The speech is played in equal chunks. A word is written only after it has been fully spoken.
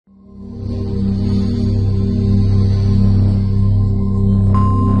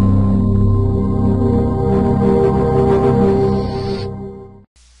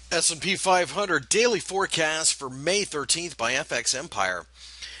S&P 500 daily forecast for May 13th by FX Empire.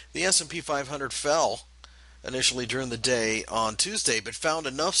 The S&P 500 fell initially during the day on Tuesday, but found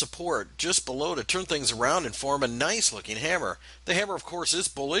enough support just below to turn things around and form a nice looking hammer. The hammer, of course, is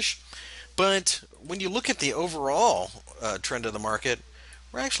bullish, but when you look at the overall trend of the market,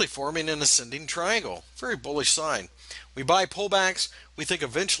 we're actually forming an ascending triangle. Very bullish sign. We buy pullbacks. We think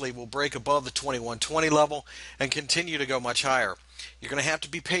eventually we'll break above the 2120 level and continue to go much higher. You're going to have to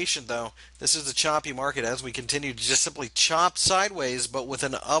be patient, though. This is a choppy market as we continue to just simply chop sideways, but with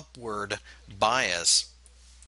an upward bias.